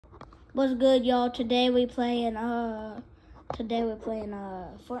What's good, y'all? Today we playing Fortnite.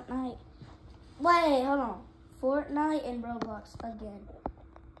 Wait, hold on. Fortnite and Roblox again.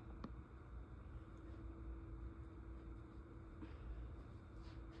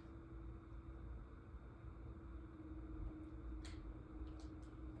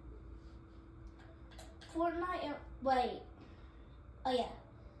 Fortnite and oh yeah.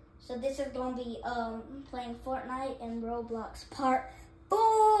 So this is gonna be playing Fortnite and Roblox Part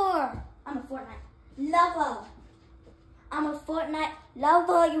 4. I'm a Fortnite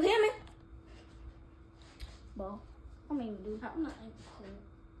lover. You hear me? Bro, I'm even doing. I'm not even cool.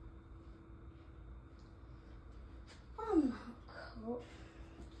 I'm not cool.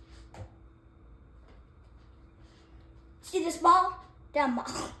 See this ball? That ball.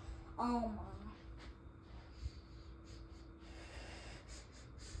 Oh my.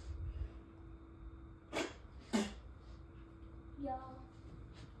 Y'all,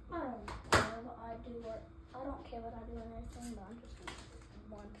 I don't care what I do and everything, but I'm just gonna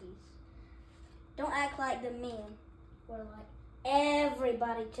do one piece. Don't act like the meme where like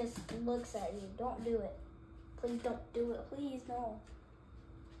everybody just looks at you. Don't do it. Please don't do it. Please no.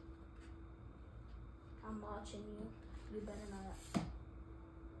 I'm watching you. You better not.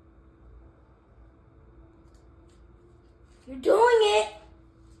 You're doing it.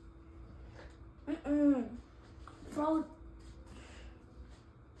 Bro.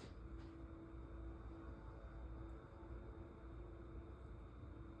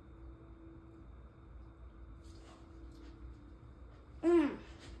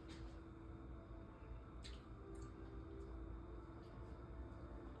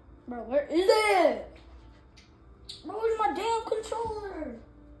 Bro, where is it? Bro, where's my damn controller?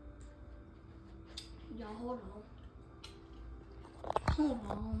 Y'all, hold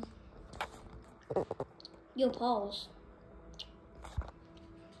on. Yo, pause.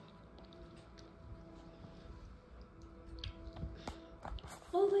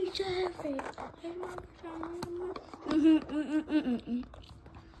 Holy Jeffrey.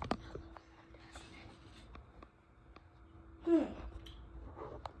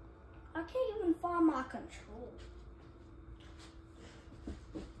 I can't even find my control.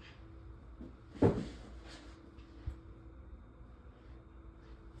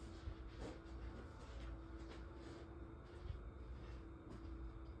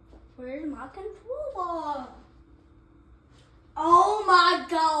 Where's my controller? Oh my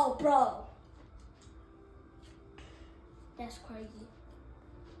god, bro. That's crazy.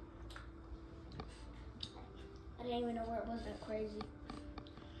 I didn't even know where it was that crazy.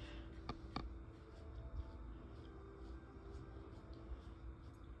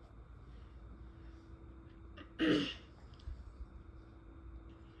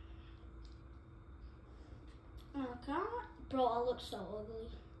 Bro, I look so ugly.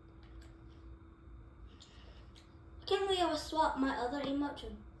 Can we ever swap my other emote to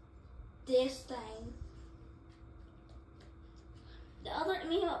this thing? The other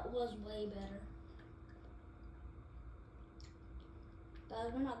emote was way better.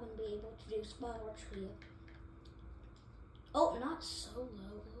 But we're not going to be able to do squad or trio. Oh, not solo.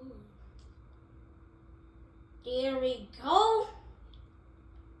 Ooh. There we go.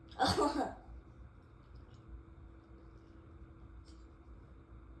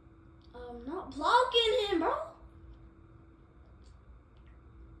 I'm not blocking him, bro.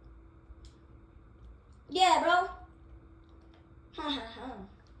 Yeah, bro.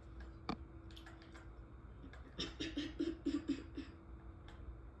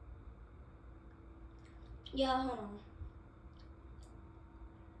 Yeah, hold on.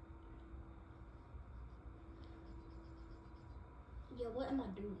 Yo, what am I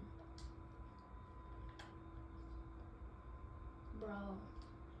doing? Bro.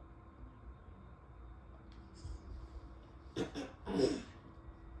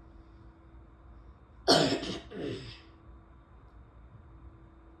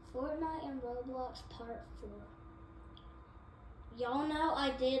 Fortnite and Roblox Part 4. Y'all know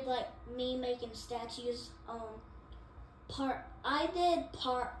I did like me making statues.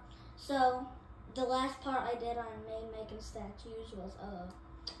 So the last part I did on me making statues was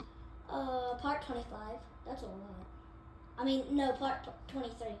part 25. That's a lot. I mean, no, part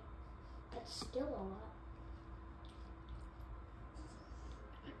 23. That's still a lot.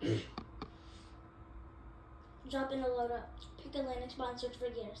 Drop in the load up. Pick a landing spot and search for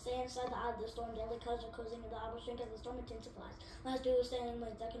gear. Stay inside the eye of the storm. Deadly clouds are closing in the eye will shrink as the storm intensifies. Last duo standing in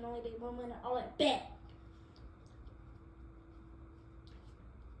lanes. That can only be one winner. Alright, bet.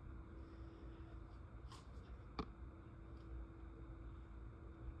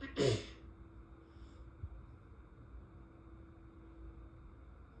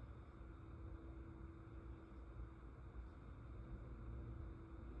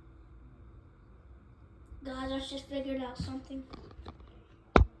 Guys, I just figured out something.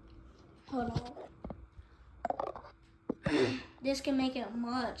 Hold on. This can make it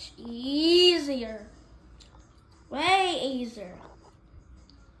much easier. Way easier.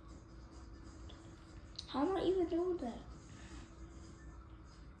 How am I even doing that?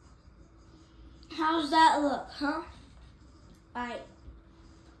 How's that look, huh? Alright.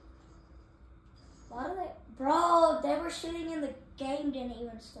 Why do they... Bro, they were shooting and the game didn't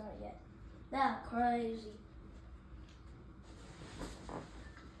even start yet. That's crazy.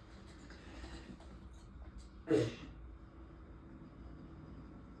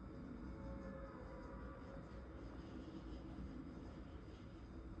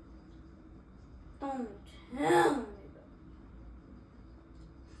 Don't tell me.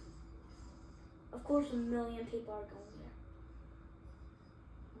 Of course, a million people are going there.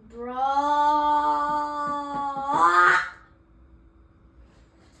 Bro.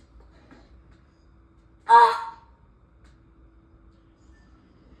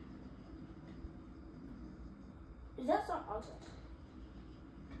 Is that something? Okay.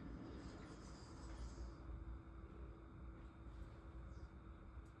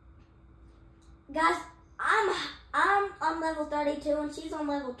 Guys, I'm on level 32 and she's on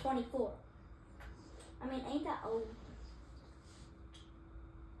level 24. I mean, ain't that old?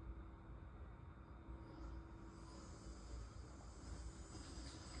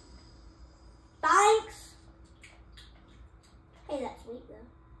 Thanks. Hey, that's sweet though.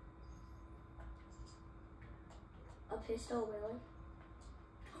 A pistol, really?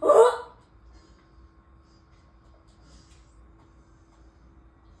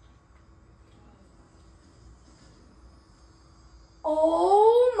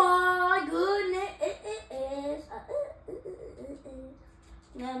 Oh my goodness, it is.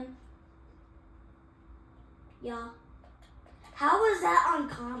 Yeah. How is that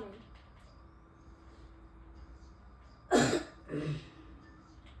uncommon?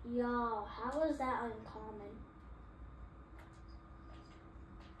 Yo, how is that uncommon?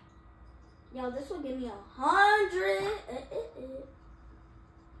 Yo, this will give me 100.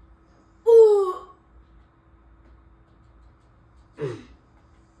 Ooh.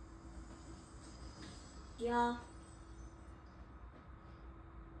 Yeah.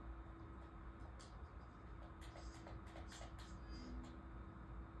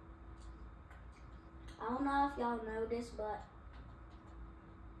 I don't know if y'all know this, but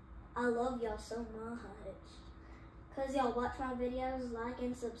I love y'all so much. Cause y'all watch my videos, like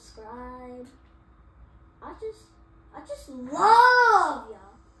and subscribe. I just love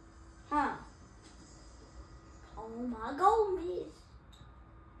y'all. Huh? Oh my goodness.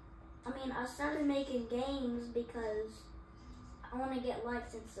 I mean, I started making games because I want to get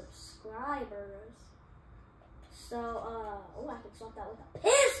likes and subscribers. So, oh, I can swap that with a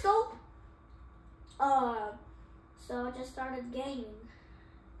pistol. So I just started gaming.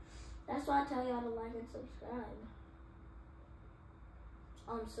 That's why I tell y'all to like and subscribe.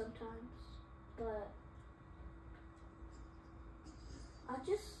 Sometimes, but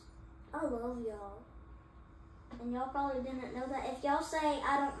I love y'all. And y'all probably didn't know that. If y'all say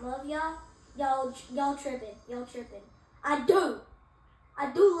I don't love y'all, y'all tripping. Y'all tripping. I do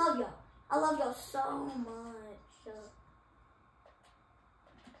love y'all. I love y'all so much.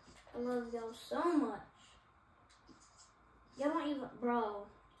 I love y'all so much. Y'all don't even, bro.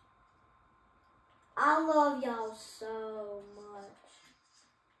 I love y'all so much.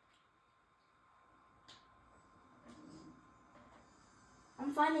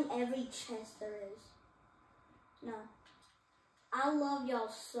 I'm finding every chest there is. No. I love y'all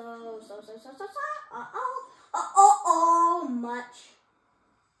so much.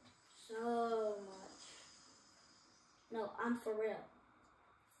 So much. No, I'm for real.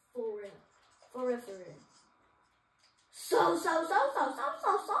 For real. For real, for real. So much.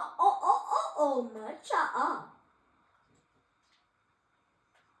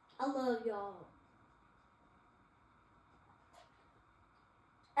 I love y'all.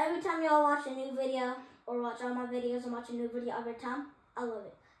 Every time y'all watch a new video, or watch all my videos and watch a new video every time, I love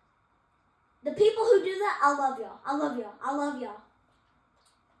it. The people who do that, I love y'all. I love y'all. I love y'all.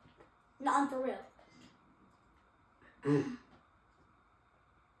 No, I'm for real. Who's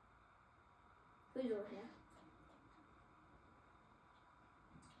over here?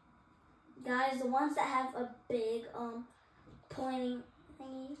 Guys, the ones that have a big pointing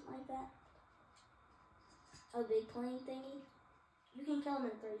thingy like that. A big pointing thingy. You can kill them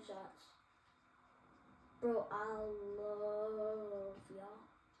in 3 shots. Bro, I love y'all.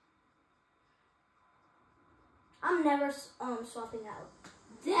 I'm never swapping out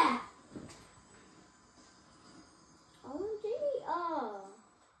that. OMG.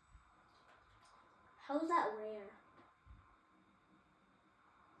 How's that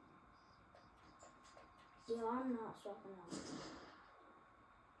I'm not swapping out.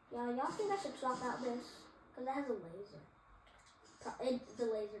 Y'all think I should swap out this? Because it has a laser. The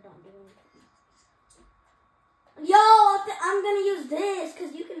laser don't do anything. Yo, I'm going to use this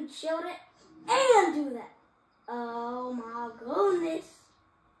because you can shield it and do that. Oh my goodness.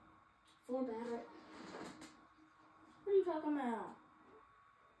 Full battery. What are you talking about?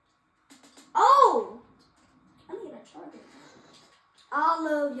 Oh! I need a charger. I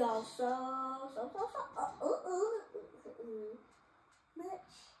love y'all so.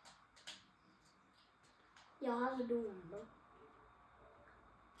 Much. Yo, how's it doing, bro?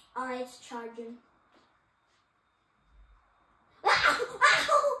 Alright, it's charging. Ow!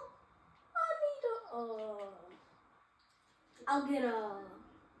 I need a. I'll get a.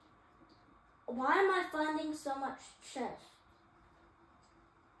 Why am I finding so much chest?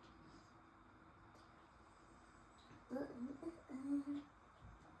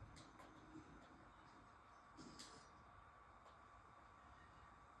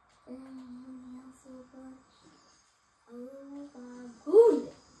 Oh my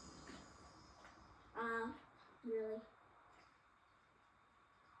goodness. Really?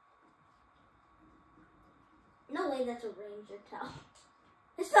 No way that's a ranger tower.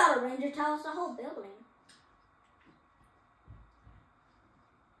 It's not a ranger tower, it's a whole building.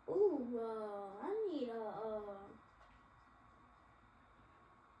 Ooh, I need a,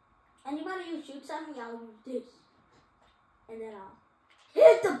 anybody who shoots at me, I'll use this. And then I'll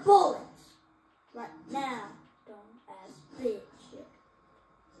hit the bullets. Right now, dumb ass bitch.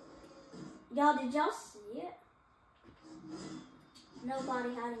 Y'all, did y'all see it? Nobody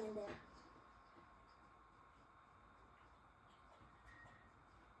hiding in there.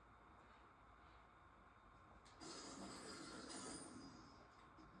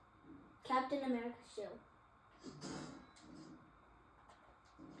 Captain America shield.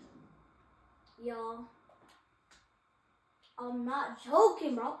 Y'all, I'm not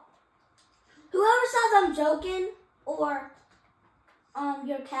joking, bro. Whoever says I'm joking or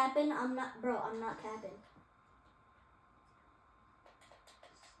you're capping, I'm not, bro. I'm not capping.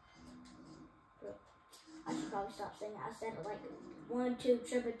 Bro, I should probably stop saying it. I said it like 1, 2,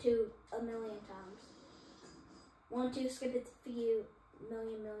 triple 2 a million times. 1, 2, skip it for you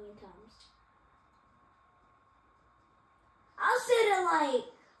million times. I said it like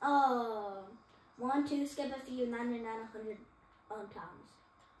 1, 2, skip it for you 99, 100 times.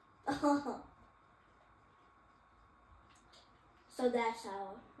 So that's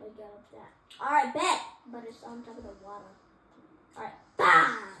how we go with that. Alright, bet. But it's on top of the water. Alright,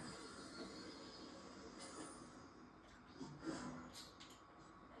 bam!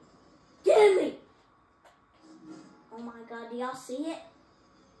 Get me! Oh my god, do y'all see it?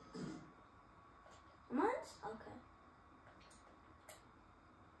 Mine's? Okay.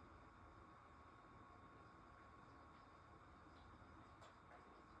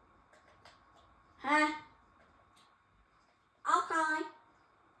 Huh? Okay.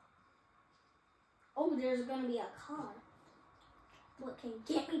 Oh, there's gonna be a car. What can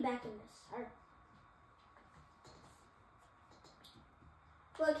get me back in the circle?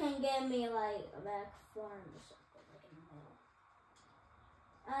 What can get me like back far in the circle, like in the middle?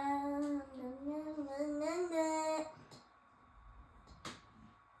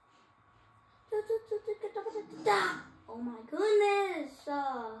 Oh my goodness!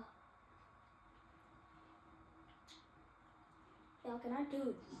 Yo, can I do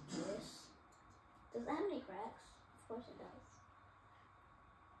this? Does it have any cracks? Of course it does.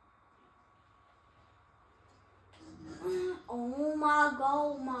 Oh my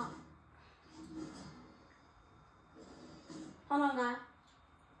god, my. Hold on, guys.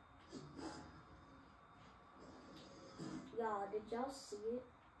 Y'all, did y'all see it?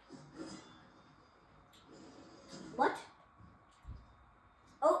 What?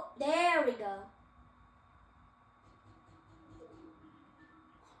 Oh, there we go.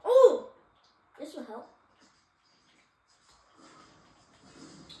 Oh, this will help.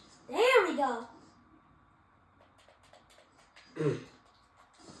 There we go.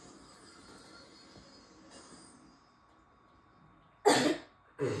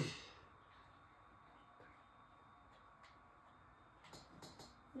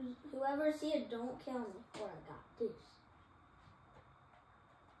 Whoever see it, don't kill me, or I got this.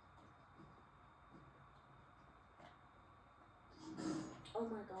 Oh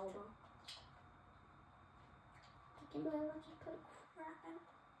my god, bro. I can't believe I just put a crap out.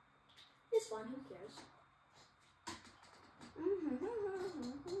 It's fine, who cares?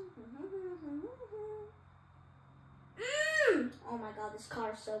 Oh my god, this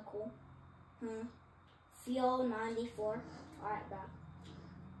car is so cool. Fuel 94. Alright, bro.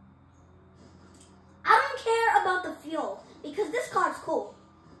 I don't care more about the fuel because this car's cool.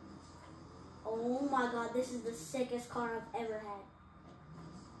 Oh my god, this is the sickest car I've ever had.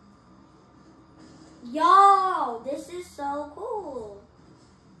 Yo, this is so cool.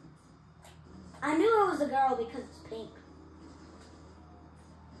 I knew it was a girl because it's pink.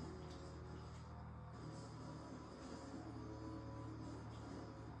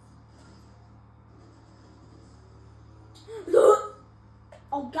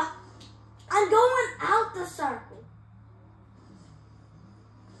 Oh god, I'm going out the circle.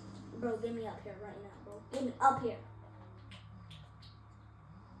 Bro, get me up here right now, bro. Get me up here.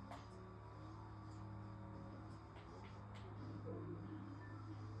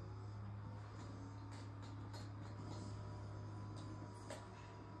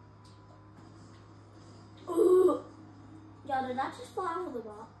 Ooh. Yo, did I just fly over the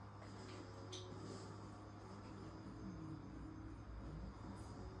rock?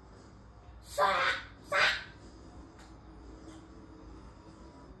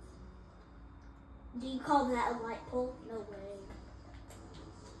 Do you call that a light pole? No way.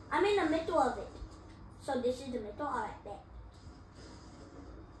 I'm in the middle of it. So this is the middle. Alright, bet.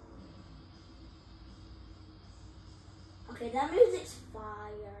 Okay, that music's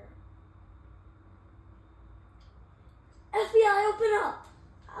fire. FBI, open up!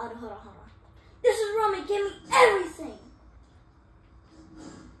 Hold on. This is Roman. Give me everything.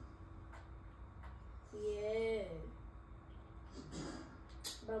 Yeah.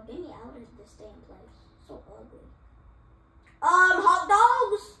 Bro, get me out of this damn place. So ugly. Hot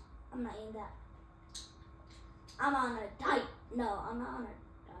dogs! I'm not eating that. I'm on a diet. No, I'm not on a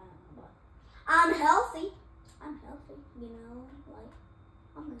diet, but I'm healthy. I'm healthy, you know, like,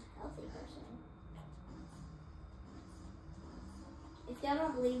 I'm a healthy person. If y'all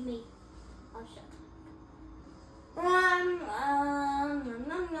don't believe me, I'll show you.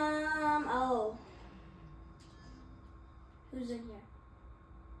 Oh. Who's in here?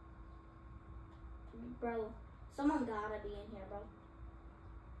 Bro, someone gotta be in here, bro.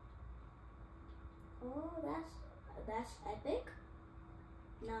 Oh, that's epic.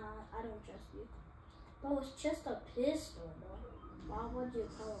 Nah, I don't trust you. Bro, it's just a pistol, bro. Why would you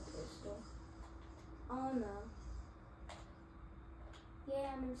call a pistol? Oh no.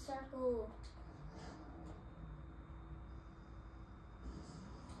 Yeah, I'm in a circle.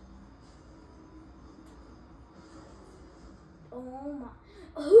 Oh my.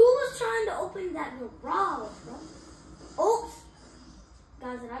 Who was trying to open that garage, bro? Oops.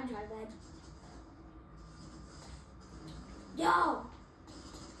 Guys, did I drive bad? Yo.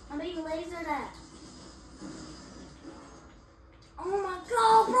 I'm being lasered at. Oh my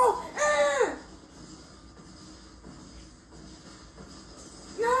god, bro.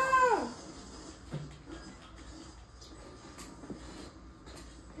 No.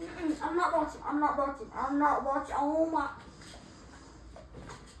 I'm not watching. Oh my.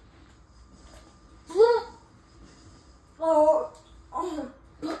 Oh.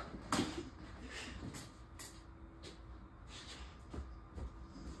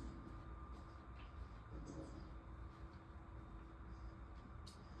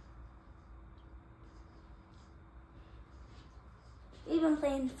 We've been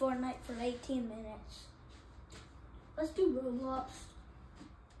playing Fortnite for 18 minutes. Let's do Roblox.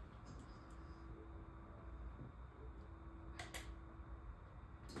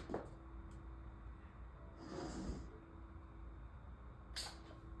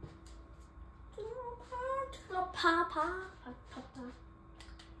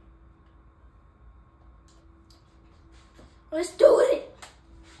 Let's do it.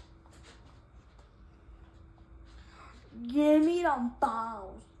 Give me them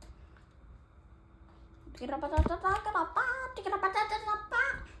balls.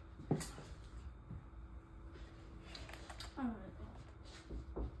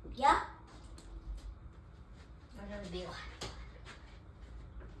 Yeah. I'm gonna be like.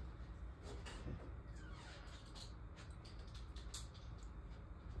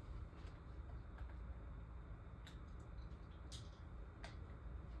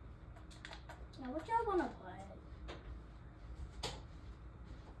 Now, what y'all wanna play?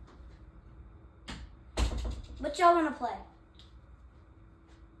 What y'all wanna play?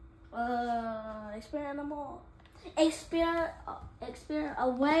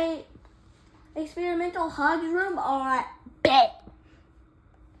 Experimental hugs room or bet.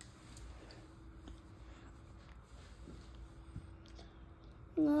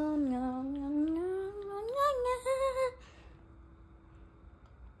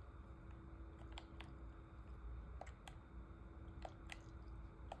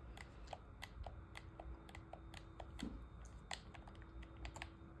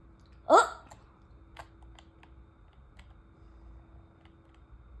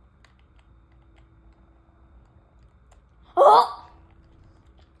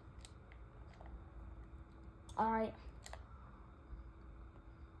 Alright.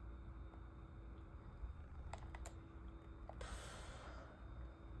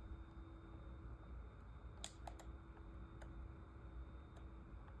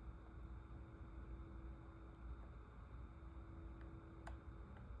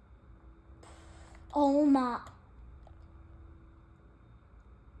 Oh my.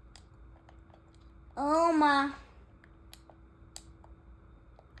 Oh my.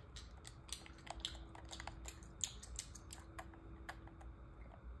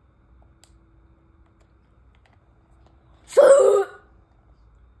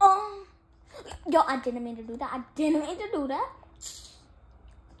 Yo, I didn't mean to do that. I didn't mean to do that.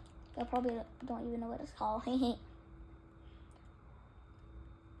 Y'all probably don't even know what it's called. Who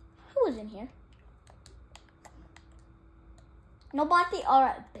was in here? Nobody?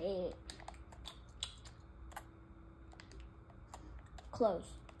 Alright, babe.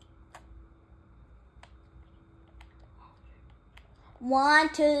 Close. 1,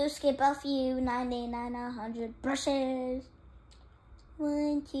 2, skip a few, 99, 100 brushes.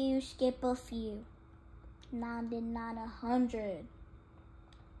 1, 2, skip a few, 99, 100.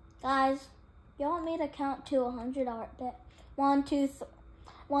 Guys, you want me to count to 100? Alright, bet. 1, 2,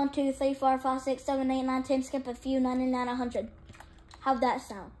 3, 4, 5, 6, 7, 8, 9, 10, skip a few, 99, 100. How'd that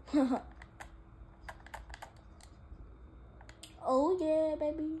sound? Oh yeah,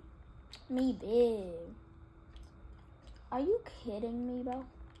 baby. Me big. Are you kidding me, bro?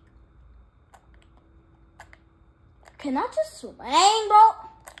 Can I just swing, bro?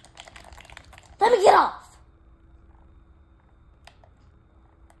 Let me get off.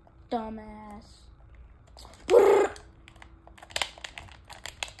 Dumbass.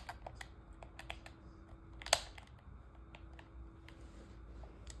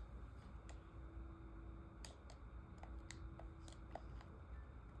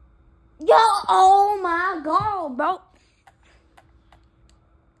 Yo, oh my God, bro.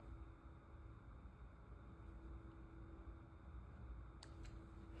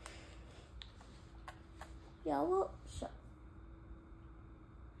 Yo, what?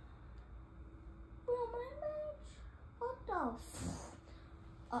 What the?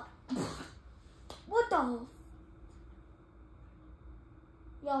 What the?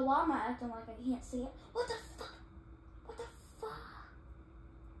 Yo, why am I acting like I can't see it? What the fuck? What the fuck?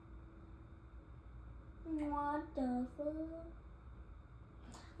 What the fuck?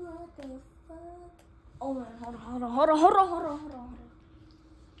 What the fuck? Oh man, hold on.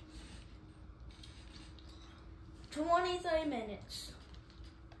 23 minutes.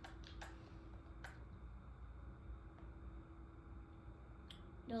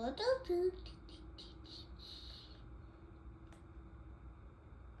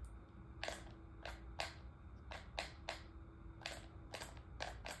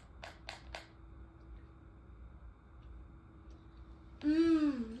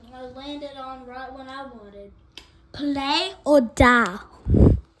 I landed on right when I wanted. Play or die.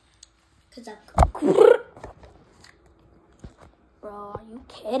 Cause I Bro, are you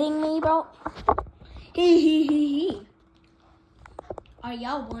kidding me, bro? Are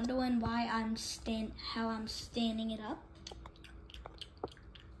y'all wondering why how I'm standing it up?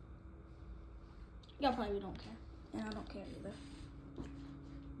 Y'all probably don't care. And I don't care either.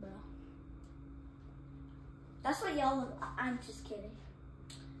 Bro. That's what y'all look. I'm just kidding.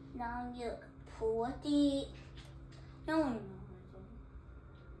 Now you look pretty. No one knows.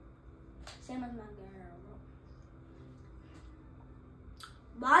 Same as my girl.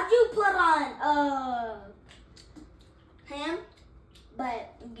 Why'd you put on him? But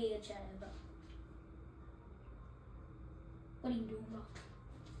get a chat, bro. What are you doing, bro?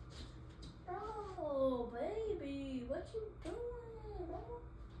 Bro, baby, what you doing, bro?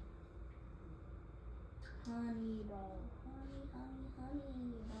 Honey, bro.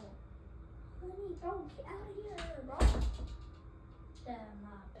 Honey, bro. Honey, bro, get out of here, bro. That's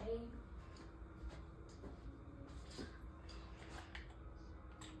my baby.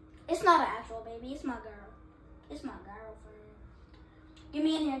 It's not an actual baby. It's my girl. It's my girlfriend. Get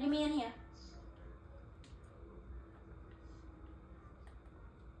me in here. Get me in here.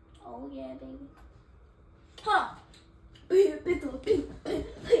 Oh, yeah, baby. Hold on.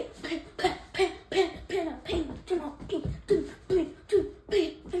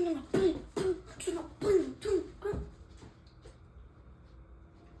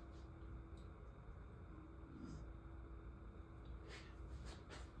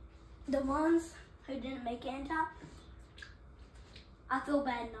 The ones who didn't make it in top, I feel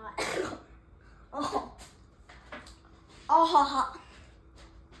bad not. Oh, ha ha.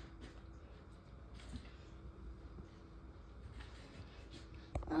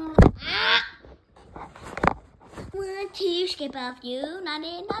 want to skip a few,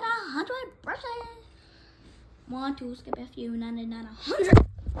 99, 100%. Want to skip a few, 99, 100.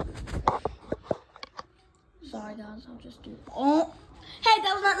 Sorry guys, I'll just do. Oh, hey,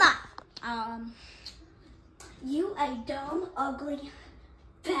 that was not that. You a dumb, ugly,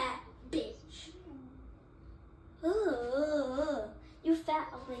 fat bitch. You fat,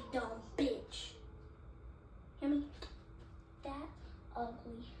 ugly, dumb bitch. Hear me? Fat,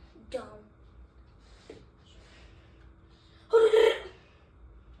 ugly, dumb.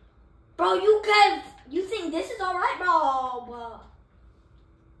 Bro, you think this is alright, bro?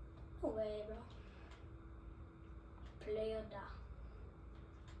 No way, bro. Play or die.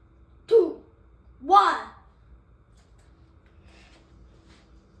 2, 1.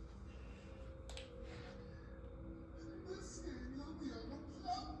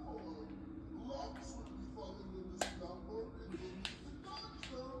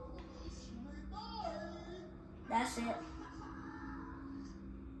 That's it.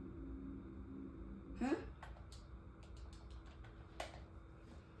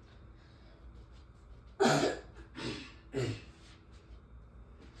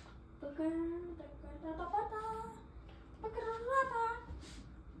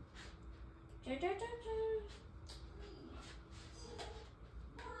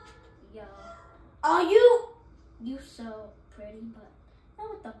 Yo, are you so pretty, but not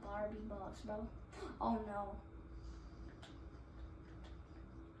with the Barbie box, bro. Oh no.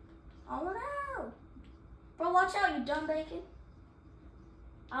 Oh no. Bro, watch out, you dumb bacon.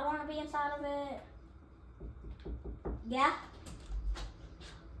 I want to be inside of it. Yeah?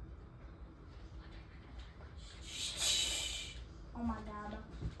 Oh my god, bro.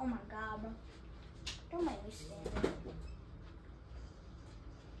 Oh my god, bro. Don't make me stand it.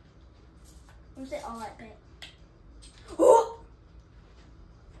 I'm saying, alright, babe. Oh!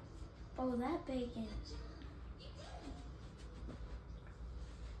 Oh, that bacon.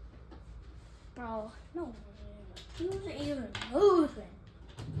 Bro, no. He wasn't even moving.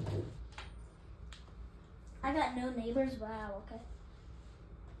 I got no neighbors. Wow, okay.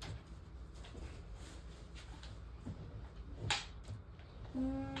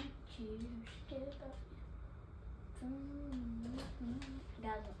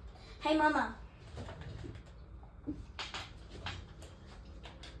 Hey, mama.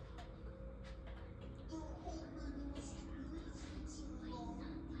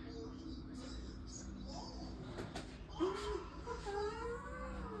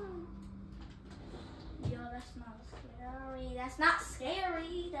 Yo, that's not scary. That's not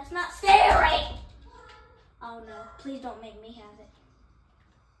scary. That's not scary. Oh no, please don't make me have it.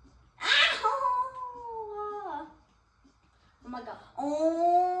 Ow! Oh my god.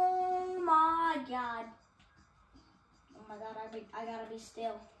 Oh my god. Oh my god, I gotta be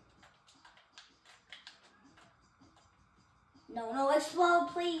still. No, explode,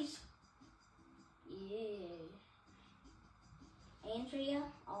 please. Yeah. Andrea?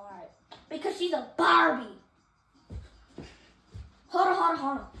 Alright. Because she's a Barbie. Hold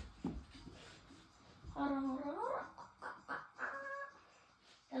on.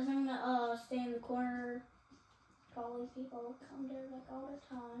 Guys, I'm gonna stay in the corner. Probably people come there like all the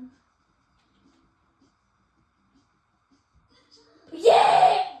time.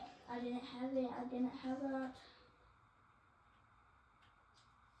 Yeah! I didn't have it.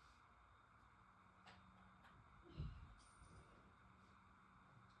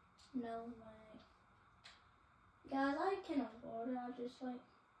 No way. Guys, I can afford it. I just like.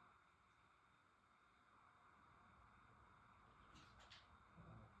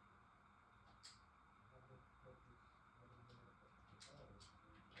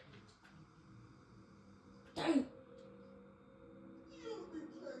 Dang. You'll be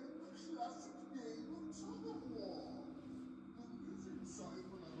playing the classic game of tug of war. The living side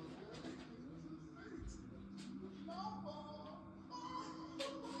will have a very painful fate in the lava.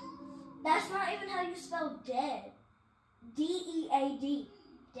 That's not even how you spell dead. D-E-A-D.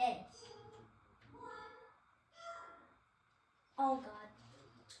 Dead. Oh god.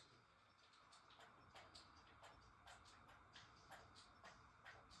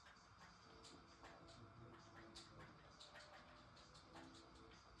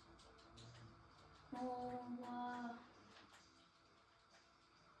 Oh,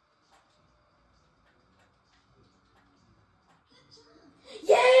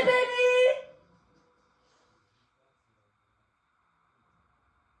 yeah, baby!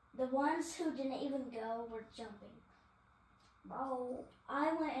 The ones who didn't even go were jumping. Bro,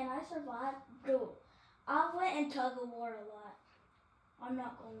 I went and I survived. Dude, I went in tug of war a lot. I'm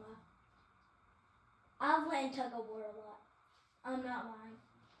not gonna lie. I went in tug of war a lot. I'm not lying.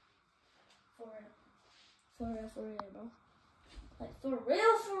 For For real, bro. Like, for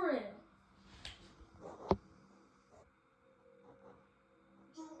real, for real.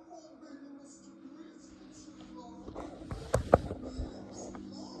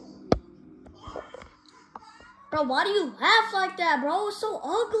 Bro, why do you laugh like that, bro? It's so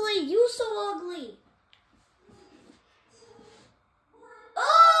ugly. You so ugly.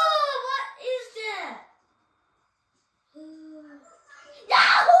 Oh, what is that? No! No! No!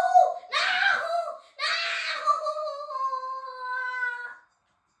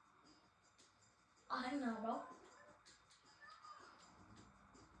 I don't know, bro.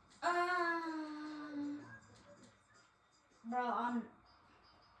 Bro,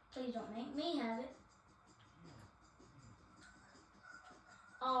 please don't make me have it.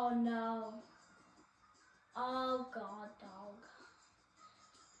 Oh no. Oh god, dog.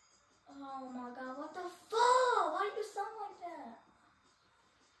 Oh my god, what the fuck? Why do you sound like that?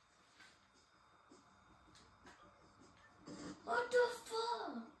 What the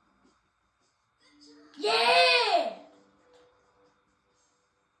fuck? Yeah!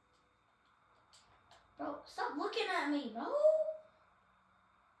 Bro, stop looking at me, bro.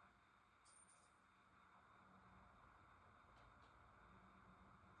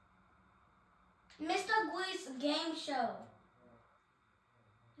 Mr. Gwee's game show.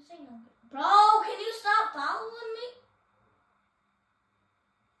 This ain't no good. Bro, can you stop following me?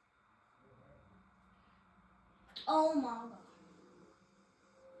 Oh my god.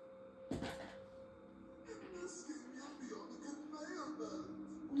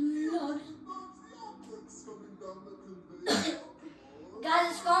 No.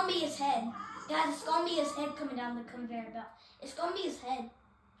 Guys, it's gonna be his head. Guys, it's gonna be his head coming down the conveyor belt. It's gonna be his head.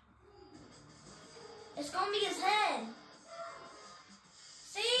 It's gonna be his head.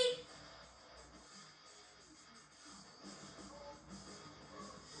 See?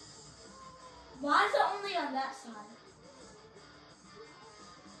 Why is it only on that side?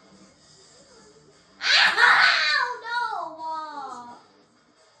 Ow! No!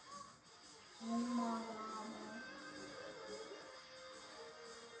 Oh my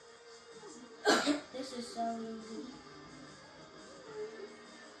god. This is so easy.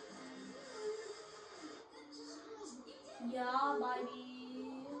 Yeah,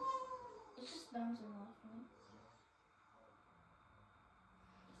 baby. It's just bouncing off me.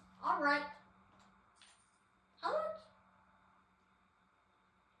 Alright. How much?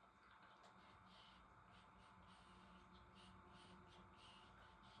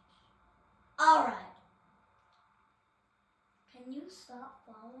 Alright. Can you stop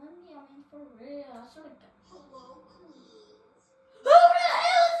following me? I mean, for real. I sort of get. Who the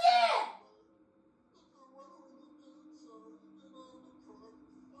hell is it?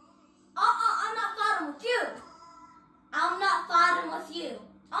 I'm not fighting with you. I'm not fighting with you.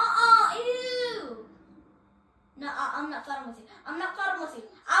 Ew. No, I'm not fighting with you. I'm not fighting with you.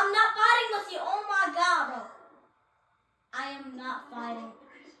 I'm not fighting with you. Oh my god, bro. I am not fighting.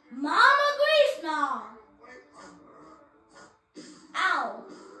 Mama Grease, no. Ow.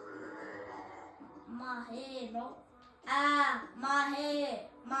 My head, bro. Ah, my head.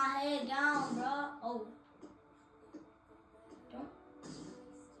 My head down, bro. Oh. Don't.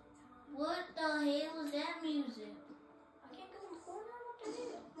 What the hell is that music? I can't go in the corner. What the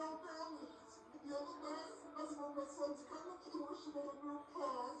hell? The other day, I saw my son's kind of portion of a group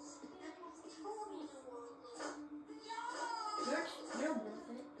class. It was totally worth it. You're worth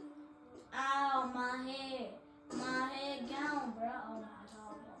it. Ow, my head. My head down, bro. Oh, no, it's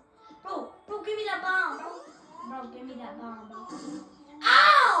all bro. Bro, give me that bomb, bro. Bro, give me that bomb, bro.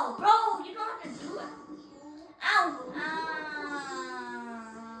 Ow! Bro, you don't have to do it. Ow!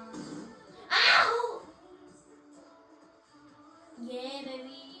 Ow! Yeah,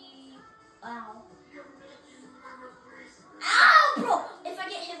 baby. Ow. Ow, bro! If I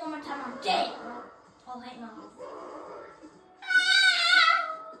get hit one more time, I'm dead, bro. Oh, hang on.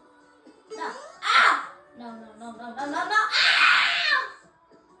 No. Ow! No. Ow!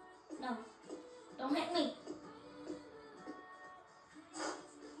 No. Don't hit me.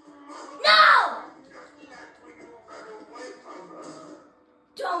 No!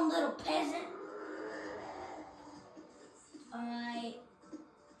 Dumb little peasant. Alright.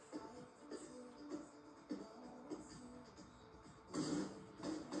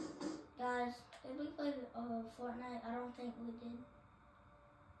 Guys, did we play Fortnite? I don't think we did.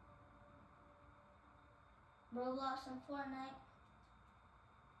 Roblox and Fortnite.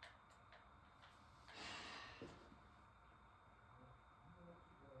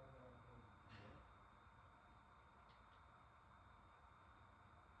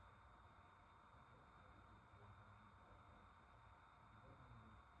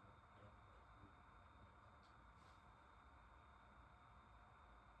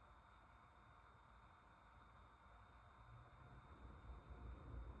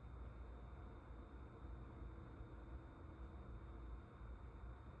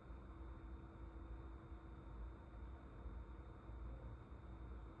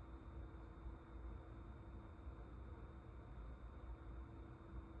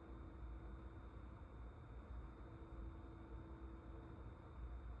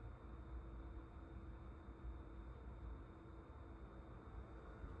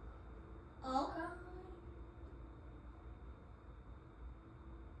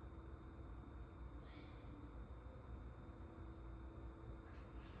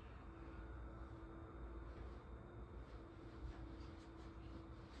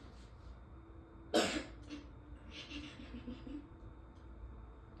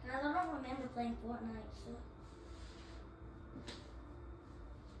 playing Fortnite, so.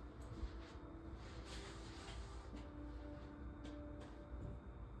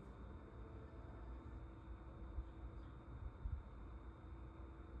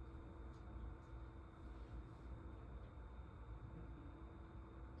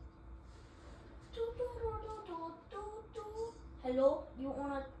 Hello, you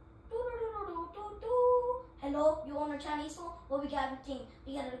on a hello, you on a Chinese phone? Well, we got everything.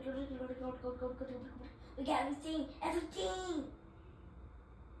 We got we got everything, everything.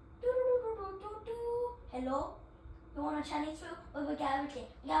 Hello, you want a Chinese food? Well, we got everything.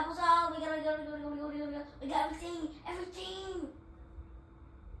 We got applesauce. We got everything, everything.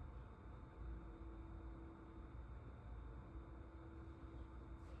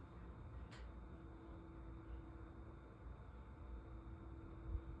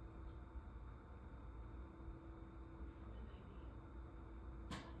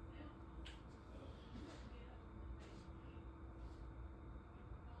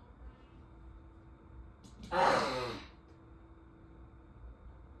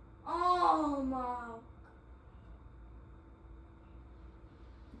 Oh my.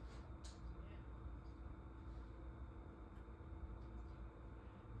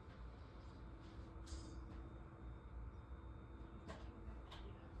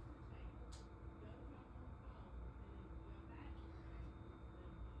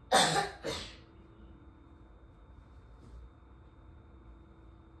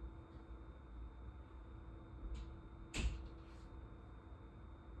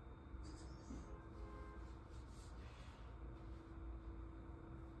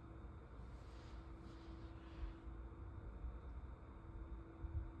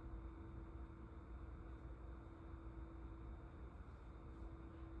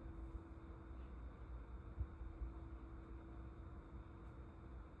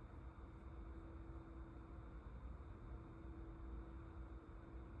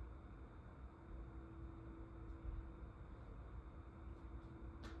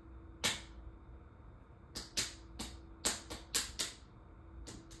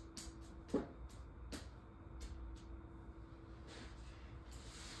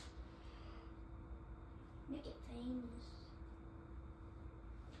 Make it famous.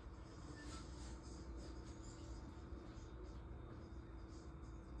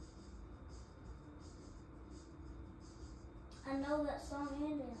 I know that song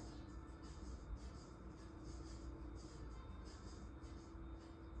and dance.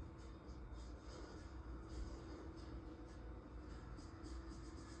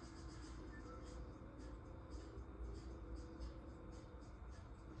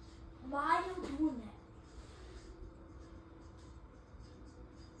 Why are you doing that?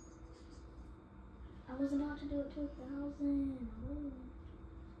 I was about to do it 2000.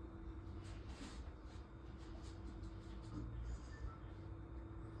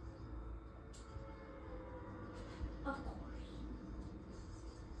 Of course.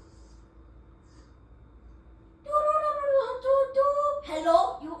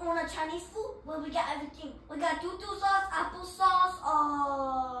 Hello, you want a Chinese food? Well, we got everything. We got tutu sauce, applesauce,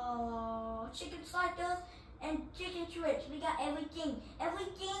 chicken sliders, and chicken strips. We got everything,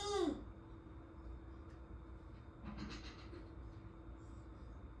 everything.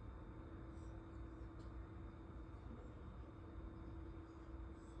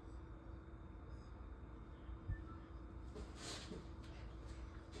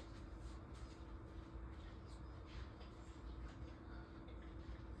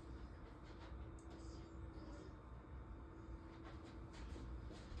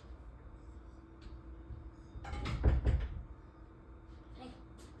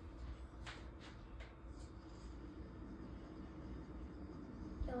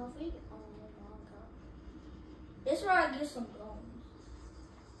 Oh my god. This is where I get some bones.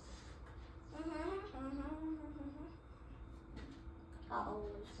 I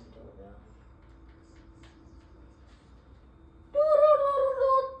always can do that.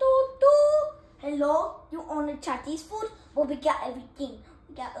 Hello, you on the Chinese food? Well, we got everything.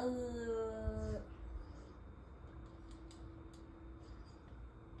 We got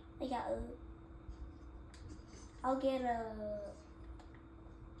I'll get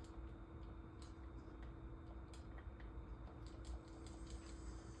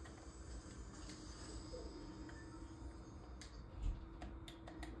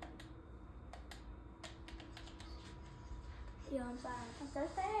you know what I'm saying? I'm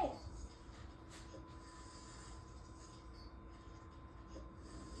thirsty.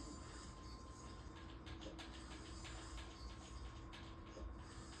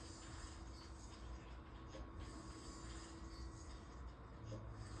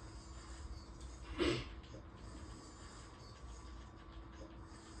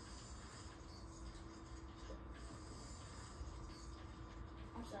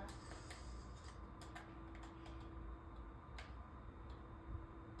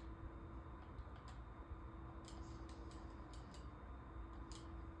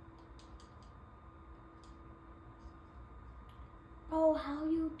 Bro, how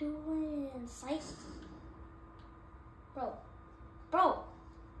you doing? Slice. Bro.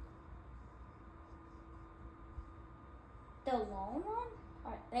 The long one?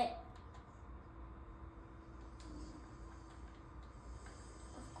 Alright, bet.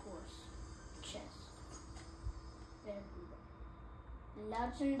 Of course. Chest. Very good.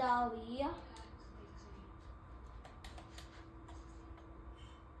 Legendary.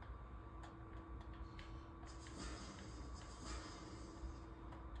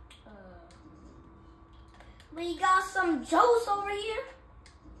 We got some Joes over here.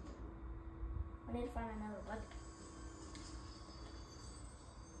 I need to find another bucket.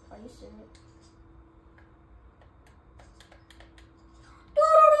 Are you serious?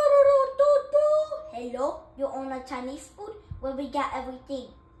 Hello, you own a Chinese food where we got everything.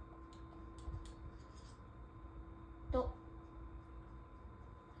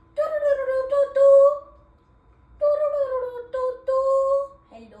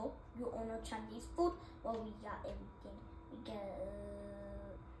 Hello, you own a Chinese food where we got everything. We got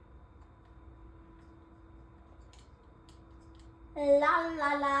la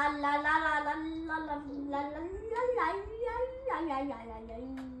la la la la la la la la la la.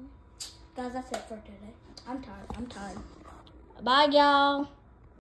 Guys, that's it for today. I'm tired. Bye, y'all.